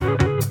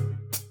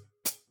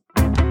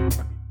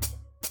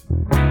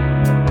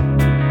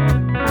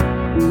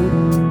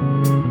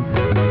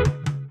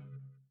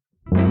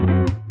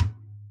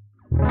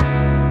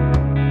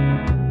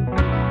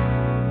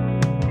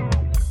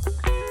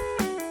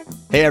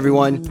Hey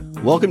everyone,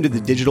 welcome to the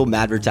Digital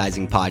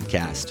Madvertising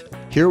Podcast.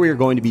 Here we are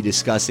going to be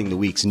discussing the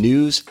week's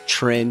news,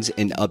 trends,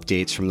 and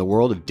updates from the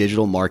world of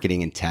digital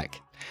marketing and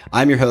tech.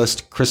 I'm your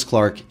host, Chris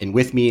Clark, and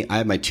with me, I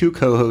have my two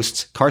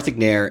co-hosts, Karthik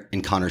Nair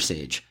and Connor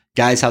Sage.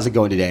 Guys, how's it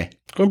going today?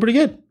 Going pretty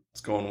good.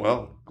 It's going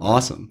well.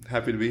 Awesome.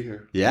 Happy to be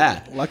here.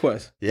 Yeah.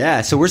 Likewise.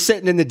 Yeah. So we're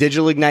sitting in the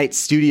Digital Ignite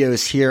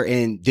studios here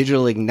in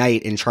Digital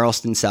Ignite in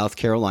Charleston, South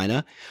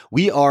Carolina.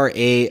 We are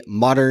a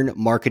modern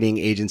marketing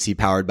agency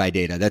powered by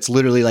data. That's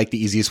literally like the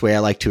easiest way I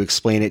like to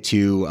explain it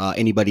to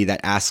anybody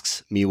that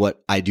asks me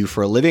what I do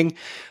for a living.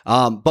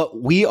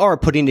 But we are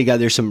putting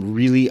together some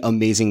really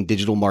amazing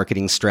digital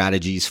marketing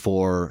strategies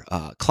for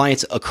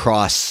clients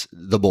across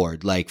the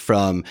board, like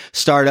from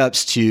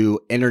startups to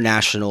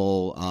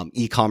international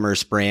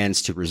e-commerce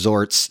brands to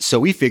resorts. So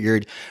we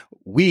figured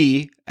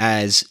we,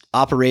 as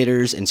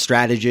operators and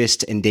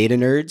strategists and data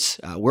nerds,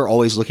 we're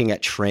always looking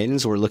at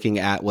trends. We're looking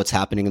at what's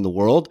happening in the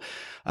world.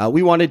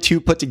 We wanted to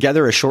put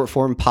together a short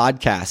form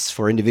podcast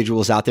for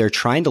individuals out there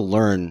trying to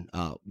learn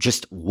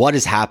just what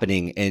is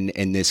happening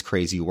in this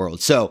crazy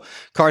world. So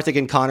Karthik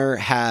and Connor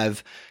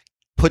have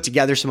put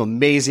together some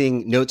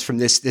amazing notes from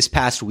this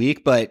past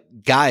week.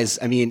 But guys,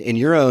 I mean, in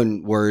your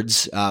own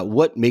words,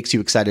 what makes you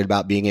excited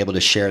about being able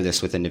to share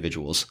this with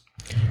individuals?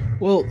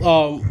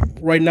 Well,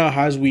 right now,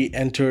 as we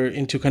enter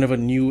into kind of a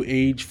new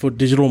age for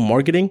digital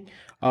marketing,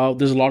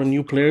 there's a lot of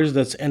new players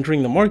that's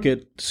entering the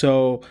market.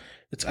 So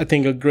it's, I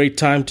think, a great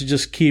time to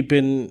just keep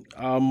in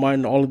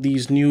mind all of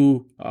these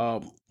new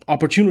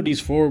opportunities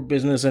for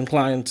business and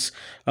clients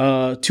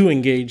to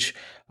engage.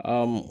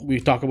 We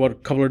talk about a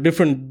couple of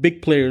different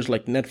big players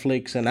like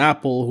Netflix and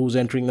Apple who's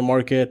entering the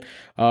market.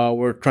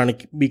 We're trying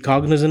to be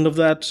cognizant of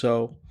that.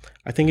 So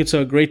I think it's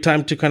a great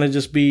time to kind of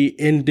just be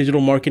in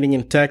digital marketing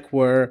and tech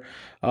where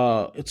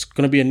it's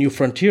going to be a new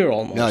frontier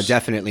almost. No,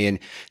 definitely. And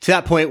to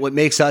that point, what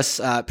makes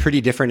us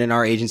pretty different in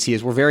our agency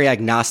is we're very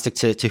agnostic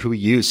to who we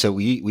use. So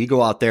we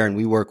go out there and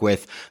we work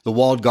with the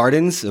walled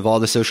gardens of all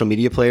the social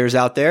media players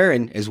out there,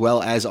 and as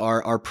well as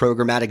our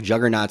programmatic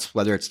juggernauts,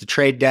 whether it's the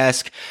Trade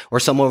Desk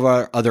or some of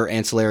our other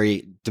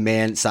ancillary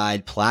demand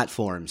side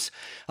platforms.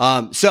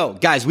 So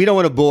guys, we don't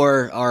want to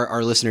bore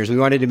our listeners. We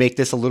wanted to make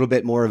this a little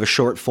bit more of a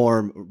short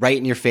form, right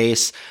in your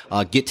face,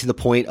 get to the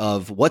point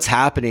of what's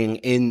happening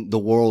in the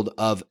world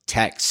of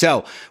tech.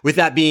 So with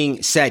that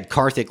being said,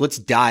 Karthik, let's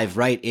dive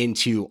right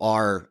into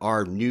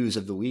our news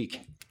of the week.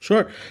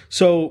 Sure.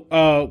 So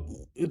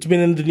it's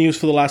been in the news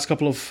for the last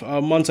couple of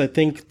months. I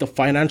think the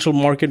financial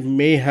market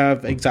may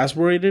have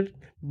exacerbated,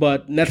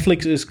 but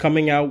Netflix is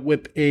coming out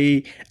with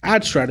a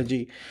ad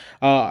strategy.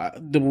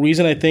 The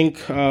reason I think,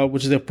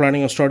 which they're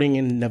planning on starting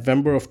in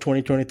November of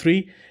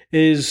 2023,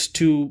 is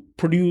to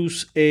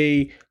produce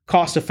a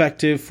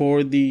cost-effective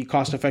for the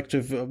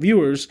cost-effective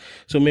viewers.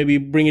 So maybe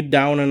bring it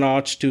down a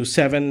notch to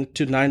 $7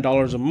 to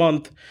 $9 a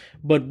month.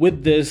 But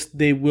with this,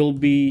 they will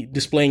be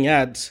displaying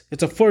ads.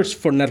 It's a first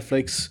for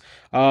Netflix,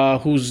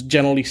 who's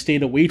generally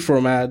stayed away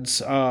from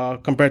ads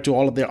compared to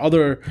all of their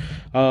other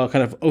kind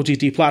of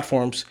OTT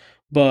platforms.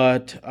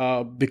 But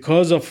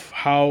because of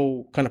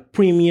how kind of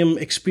premium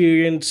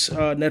experience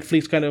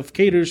Netflix kind of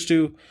caters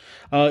to,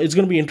 it's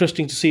going to be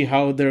interesting to see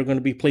how they're going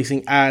to be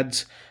placing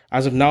ads.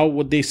 As of now,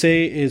 what they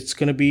say is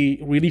going to be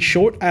really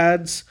short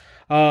ads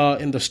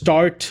in the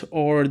start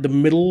or the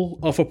middle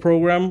of a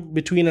program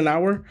between an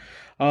hour.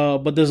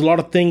 But there's a lot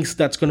of things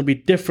that's going to be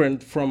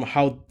different from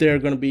how they're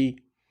going to be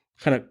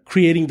kind of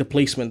creating the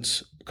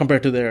placements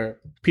compared to their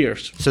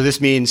peers. So this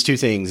means two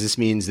things. This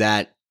means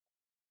that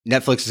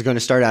Netflix is going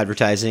to start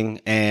advertising,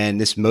 and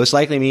this most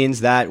likely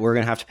means that we're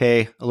going to have to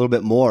pay a little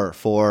bit more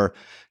for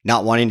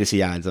not wanting to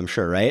see ads, I'm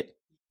sure, right?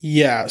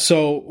 Yeah.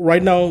 So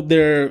right now,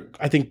 their,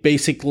 I think,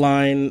 basic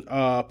line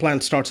plan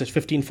starts at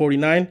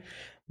 $15.49,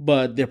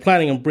 but they're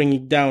planning on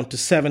bringing it down to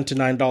 $7 to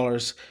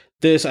 $9.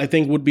 This, I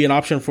think, would be an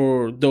option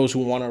for those who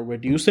want to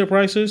reduce their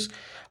prices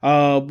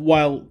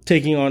while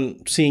taking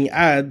on seeing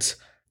ads.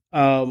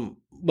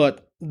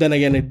 But then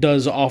again, it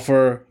does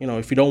offer,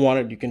 if you don't want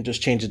it, you can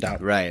just change it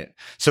out. Right.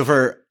 So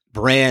for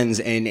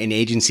brands and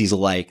agencies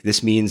alike,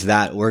 this means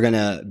that we're going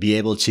to be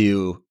able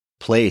to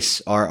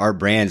place our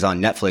brands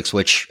on Netflix,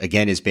 which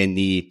again has been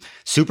the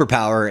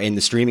superpower in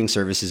the streaming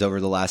services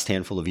over the last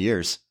handful of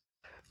years.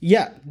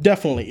 Yeah,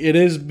 definitely. It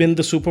has been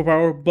the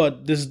superpower,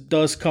 but this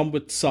does come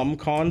with some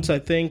cons, I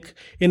think,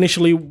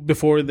 initially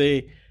before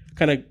they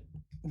kind of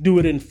do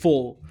it in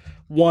full.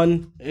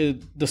 One, the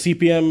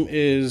CPM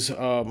is,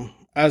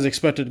 as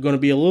expected, going to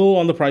be a little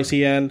on the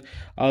pricey end.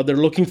 They're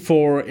looking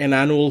for an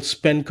annual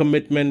spend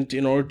commitment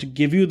in order to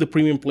give you the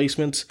premium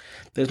placements.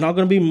 There's not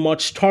going to be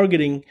much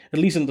targeting, at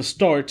least in the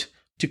start,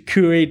 to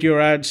curate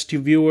your ads to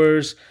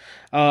viewers.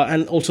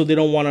 And also, they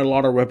don't want a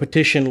lot of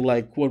repetition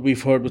like what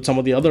we've heard with some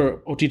of the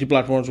other OTT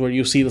platforms where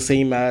you see the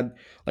same ad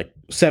like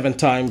 7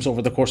 times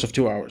over the course of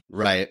 2 hours.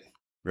 Right.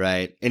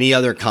 Any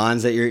other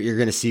cons that you're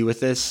going to see with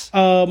this?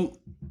 I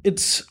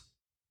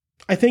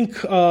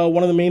think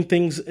one of the main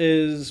things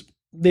is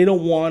they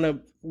don't want to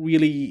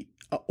really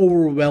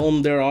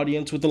overwhelm their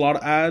audience with a lot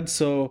of ads.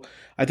 So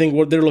I think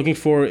what they're looking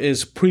for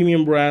is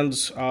premium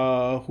brands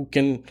who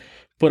can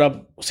put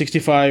up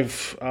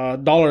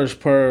 $65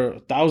 per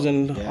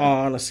thousand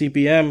on a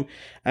CPM.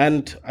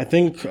 And I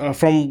think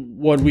from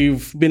what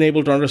we've been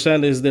able to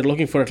understand is they're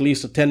looking for at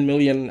least a 10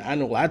 million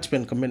annual ad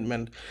spend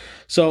commitment.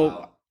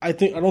 So I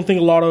don't think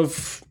a lot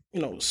of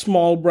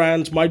small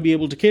brands might be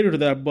able to cater to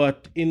that,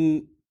 but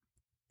in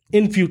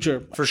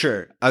future, for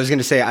sure. I was going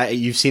to say,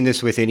 you've seen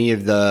this with any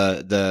of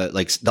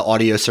the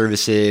audio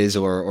services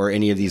or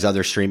any of these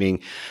other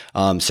streaming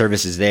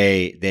services.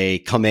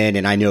 They come in,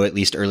 and I know at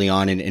least early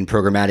on in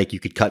programmatic, you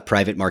could cut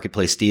private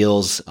marketplace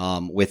deals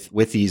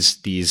with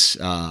these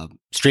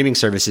streaming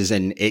services,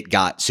 and it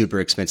got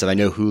super expensive. I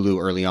know Hulu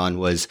early on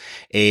was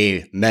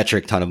a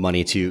metric ton of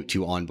money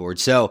to onboard.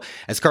 So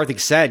as Karthik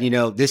said,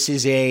 this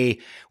is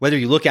whether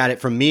you look at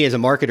it from me as a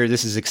marketer,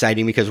 this is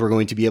exciting because we're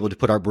going to be able to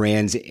put our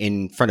brands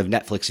in front of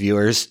Netflix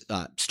viewers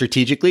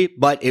strategically,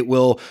 but it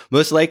will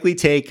most likely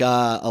take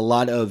a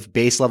lot of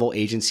base level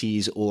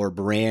agencies or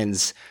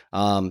brands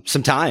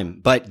some time,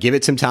 but give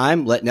it some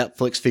time, let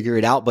Netflix figure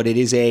it out. But it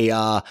is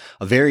a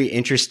very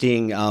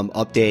interesting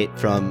update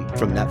from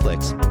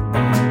Netflix.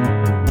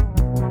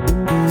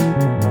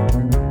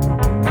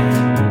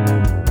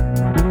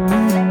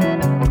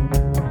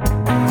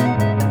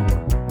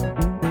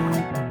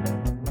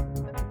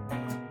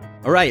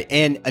 All right.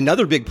 And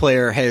another big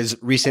player has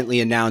recently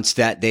announced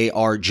that they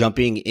are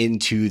jumping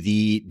into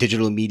the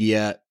digital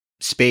media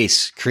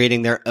space,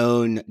 creating their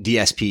own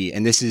DSP.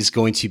 And this is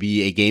going to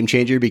be a game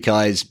changer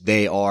because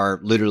they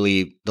are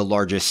literally the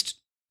largest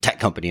tech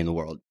company in the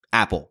world.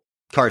 Apple.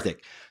 Karthik,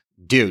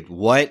 dude,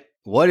 what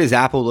is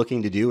Apple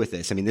looking to do with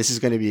this? I mean, this is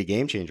going to be a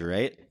game changer,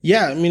 right?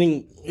 Yeah,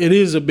 meaning it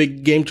is a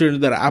big game changer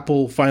that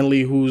Apple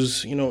finally,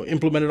 who's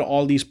implemented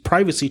all these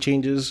privacy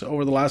changes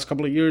over the last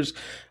couple of years,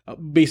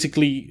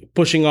 basically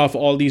pushing off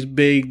all these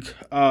big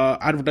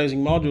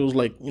advertising modules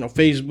like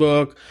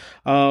Facebook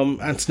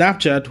and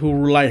Snapchat, who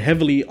rely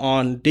heavily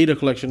on data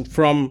collection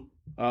from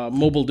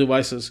mobile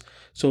devices.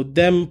 So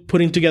them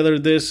putting together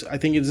this, I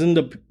think, isn't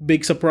a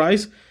big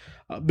surprise.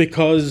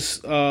 Because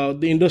the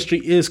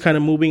industry is kind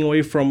of moving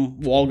away from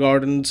walled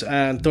gardens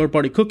and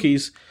third-party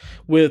cookies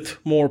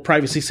with more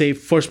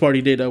privacy-safe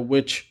first-party data,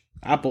 which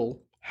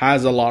Apple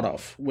has a lot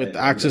of with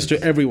access to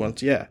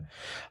everyone's. Yeah.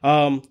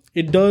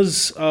 It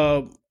does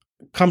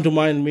come to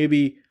mind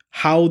maybe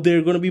how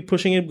they're going to be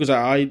pushing it, because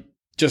I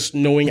just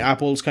knowing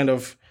Apple's kind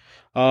of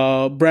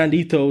brand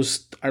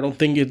ethos, I don't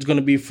think it's going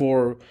to be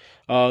for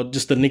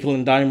just the nickel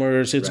and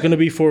dimers. It's going to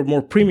be for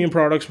more premium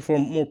products, for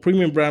more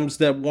premium brands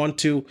that want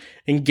to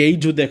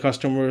engage with their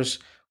customers.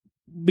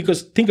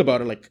 Because think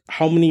about it, like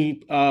how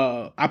many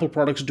Apple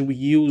products do we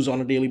use on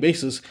a daily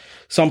basis?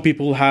 Some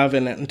people have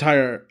an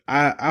entire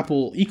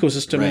Apple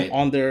ecosystem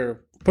on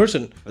their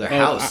person. Their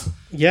house.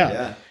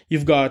 Yeah.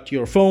 You've got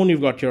your phone,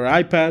 you've got your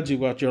iPads, you've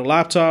got your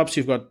laptops,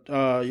 you've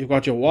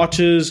got your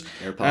watches,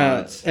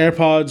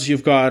 AirPods,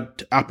 you've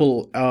got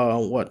Apple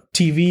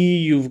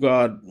TV, you've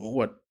got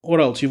what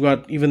else? You've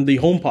got even the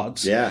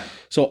HomePods. Yeah.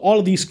 So all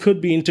of these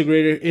could be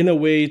integrated in a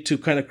way to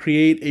kind of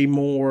create a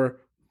more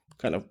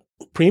kind of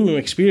premium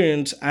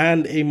experience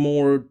and a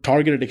more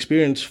targeted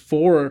experience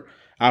for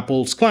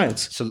Apple's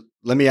clients. So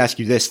let me ask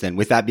you this then.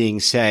 With that being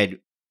said,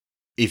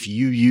 if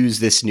you use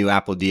this new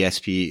Apple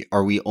DSP,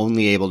 are we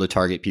only able to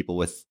target people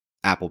with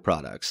Apple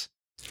products?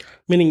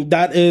 Meaning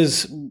that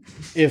is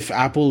if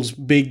Apple's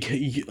big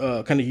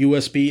kind of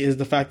USP is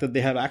the fact that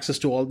they have access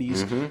to all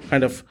these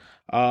kind of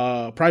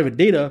private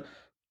data.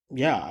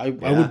 Yeah,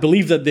 I would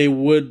believe that they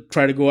would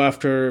try to go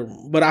after,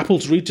 but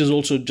Apple's reach is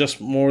also just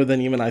more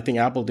than even, I think,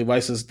 Apple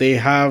devices. They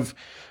have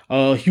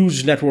a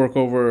huge network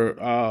over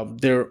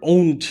their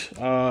owned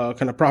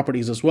kind of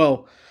properties as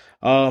well.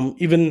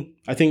 Even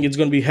I think it's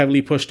going to be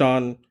heavily pushed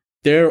on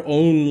their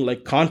own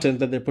like content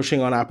that they're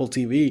pushing on Apple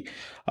TV.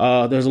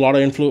 There's a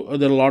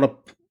lot of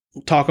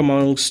talk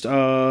amongst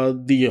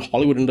the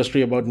Hollywood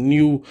industry about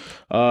new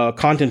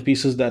content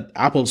pieces that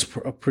Apple's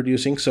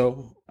producing.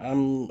 So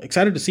I'm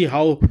excited to see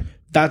how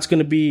that's going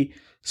to be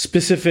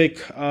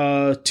specific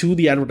to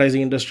the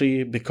advertising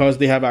industry, because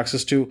they have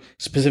access to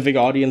specific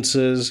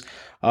audiences,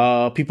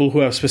 people who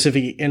have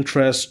specific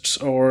interests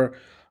or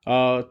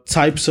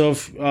types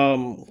of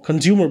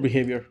consumer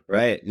behavior.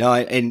 Right. No,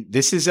 and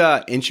this is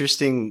a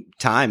interesting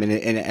time. And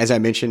as I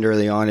mentioned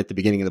early on at the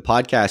beginning of the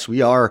podcast,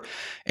 we are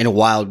in a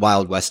wild,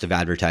 wild west of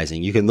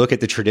advertising. You can look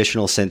at the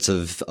traditional sense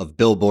of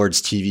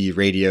billboards, TV,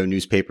 radio,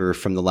 newspaper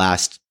from the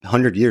last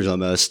 100 years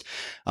almost.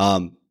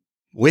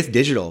 With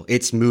digital,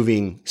 it's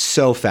moving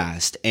so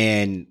fast,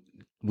 and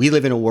we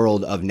live in a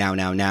world of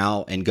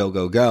now, and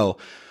go.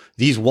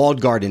 These walled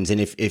gardens,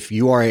 and if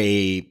you are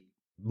a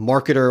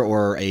marketer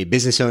or a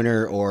business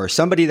owner or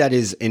somebody that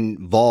is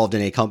involved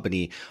in a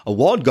company, a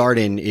walled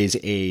garden is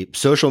a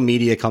social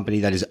media company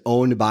that is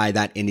owned by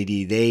that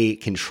entity. They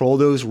control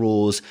those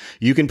rules.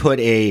 You can put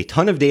a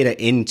ton of data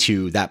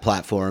into that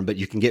platform, but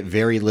you can get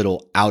very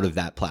little out of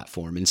that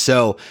platform. And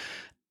so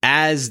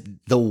as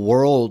the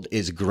world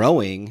is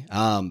growing,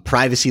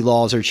 privacy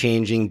laws are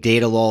changing,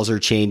 data laws are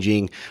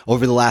changing.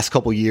 Over the last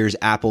couple of years,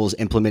 Apple's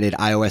implemented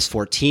iOS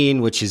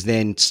 14, which has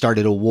then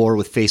started a war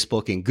with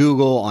Facebook and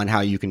Google on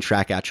how you can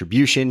track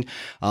attribution.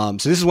 So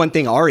this is one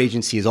thing our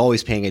agency is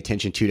always paying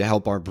attention to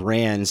help our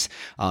brands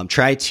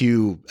try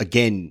to,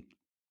 again,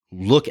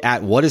 look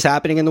at what is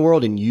happening in the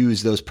world and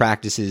use those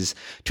practices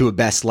to a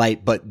best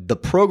light. But the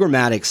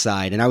programmatic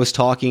side, and I was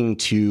talking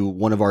to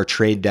one of our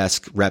trade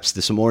desk reps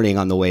this morning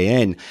on the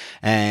way in,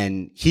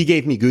 and he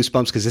gave me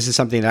goosebumps because this is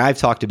something that I've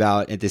talked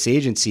about at this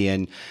agency.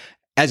 And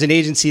as an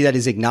agency that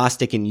is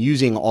agnostic in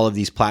using all of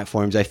these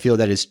platforms, I feel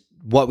that is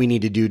what we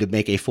need to do to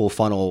make a full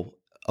funnel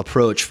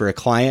approach for a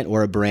client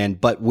or a brand.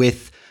 But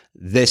with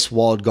this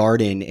walled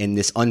garden in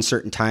this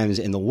uncertain times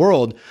in the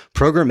world,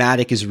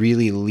 programmatic is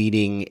really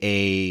leading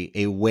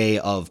a way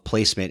of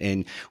placement.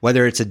 And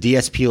whether it's a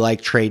DSP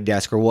like Trade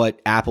Desk or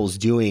what Apple's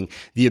doing,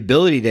 the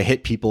ability to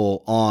hit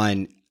people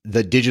on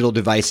the digital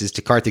devices,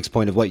 to Karthik's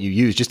point of what you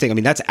use, just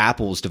think, that's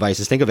Apple's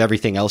devices. Think of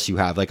everything else you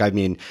have.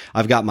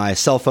 I've got my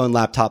cell phone,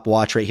 laptop,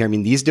 watch right here.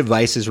 These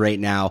devices right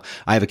now,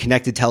 I have a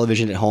connected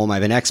television at home. I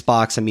have an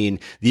Xbox.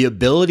 The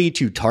ability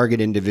to target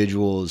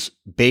individuals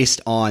based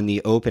on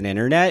the open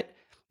internet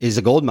is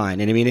a gold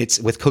mine. And it's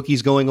with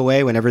cookies going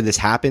away whenever this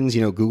happens,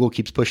 Google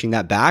keeps pushing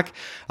that back.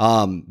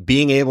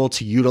 Being able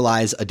to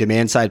utilize a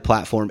demand side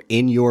platform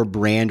in your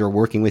brand or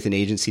working with an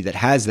agency that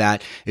has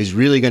that is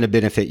really going to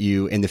benefit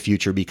you in the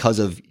future because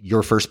of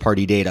your first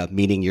party data,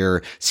 meaning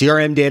your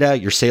CRM data,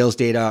 your sales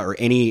data, or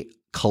any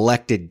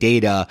collected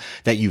data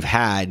that you've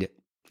had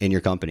in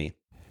your company.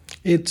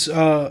 It's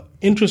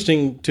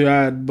interesting to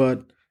add,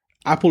 but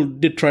Apple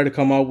did try to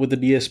come out with the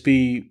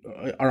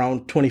DSP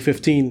around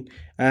 2015,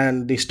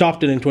 and they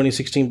stopped it in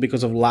 2016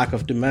 because of lack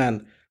of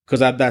demand.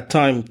 Because at that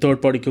time,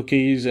 third-party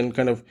cookies and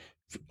kind of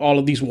all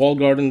of these walled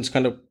gardens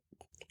kind of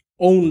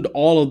owned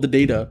all of the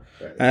data.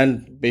 Right.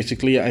 And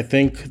basically, I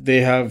think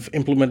they have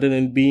implemented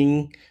in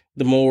being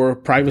the more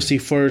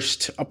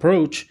privacy-first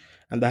approach,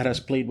 and that has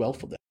played well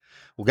for them.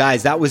 Well,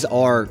 guys, that was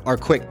our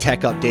quick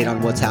tech update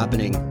on what's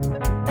happening.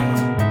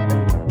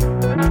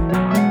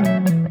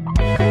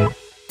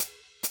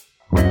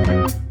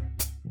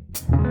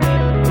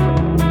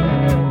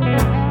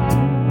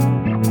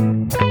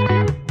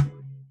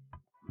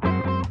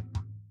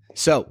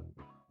 So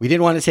we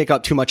didn't want to take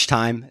up too much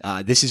time.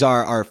 This is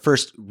our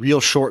first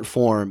real short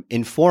form,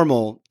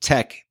 informal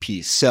tech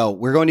piece. So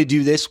we're going to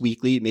do this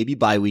weekly, maybe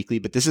bi-weekly,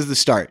 but this is the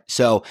start.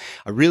 So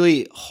I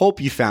really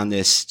hope you found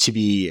this to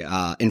be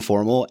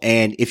informal.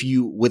 And if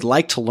you would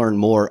like to learn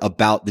more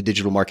about the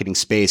digital marketing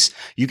space,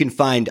 you can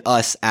find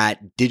us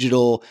at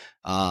Digital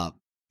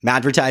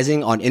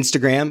Advertising on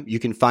Instagram. You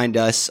can find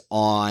us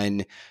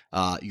on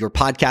your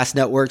podcast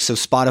network, so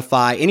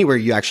Spotify, anywhere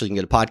you actually can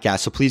get a podcast.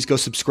 So please go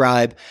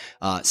subscribe.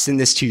 Send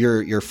this to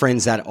your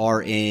friends that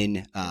are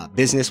in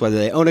business, whether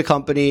they own a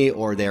company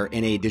or they're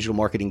in a digital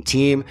marketing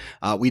team.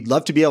 We'd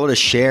love to be able to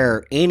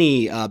share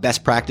any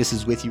best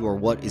practices with you or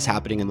what is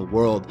happening in the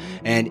world.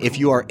 And if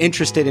you are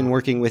interested in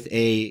working with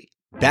a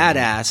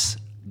badass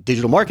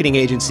digital marketing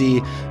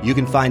agency, you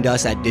can find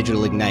us at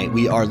Digital Ignite.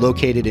 We are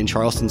located in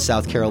Charleston,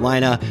 South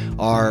Carolina.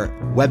 Our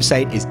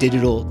website is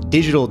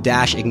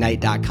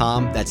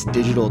digital-ignite.com. That's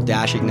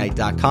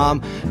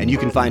digital-ignite.com. And you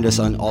can find us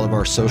on all of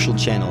our social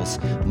channels.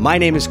 My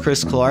name is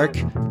Chris Clark.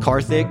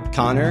 Karthik,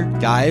 Connor,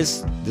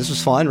 guys, this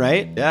was fun,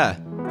 right? Yeah.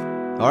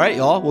 All right,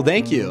 y'all. Well,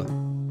 thank you.